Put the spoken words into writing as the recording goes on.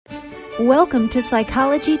Welcome to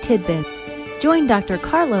Psychology Tidbits. Join Dr.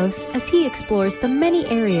 Carlos as he explores the many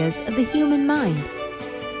areas of the human mind.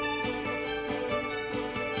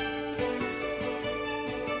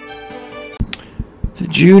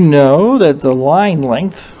 Did you know that the line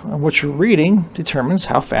length on which you're reading determines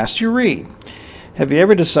how fast you read? Have you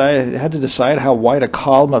ever had to decide how wide a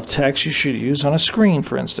column of text you should use on a screen,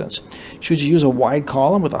 for instance? Should you use a wide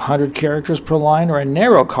column with 100 characters per line or a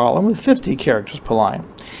narrow column with 50 characters per line?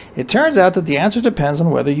 It turns out that the answer depends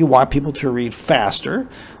on whether you want people to read faster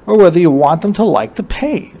or whether you want them to like the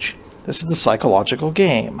page. This is the psychological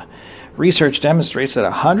game. Research demonstrates that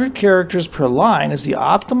 100 characters per line is the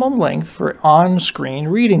optimum length for on-screen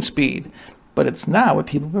reading speed, but it's not what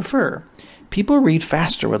people prefer. People read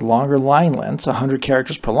faster with longer line lengths, 100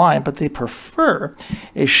 characters per line, but they prefer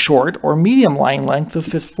a short or medium line length of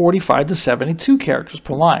 45 to 72 characters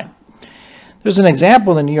per line. There's an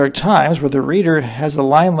example in the New York Times where the reader has the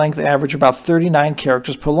line length average about 39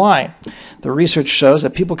 characters per line. The research shows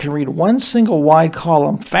that people can read one single wide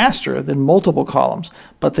column faster than multiple columns,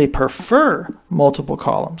 but they prefer multiple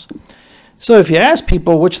columns. So if you ask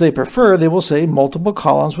people which they prefer, they will say multiple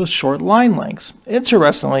columns with short line lengths.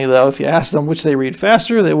 Interestingly, though, if you ask them which they read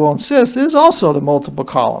faster, they will insist it is also the multiple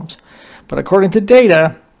columns. But according to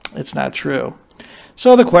data, it's not true.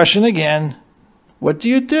 So the question again, what do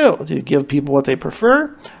you do? Do you give people what they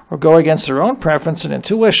prefer or go against their own preference and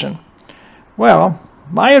intuition? Well,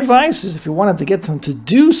 my advice is if you wanted to get them to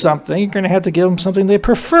do something, you're going to have to give them something they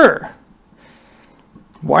prefer.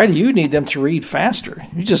 Why do you need them to read faster?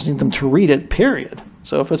 You just need them to read it, period.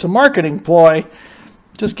 So if it's a marketing ploy,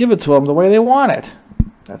 just give it to them the way they want it.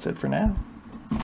 That's it for now.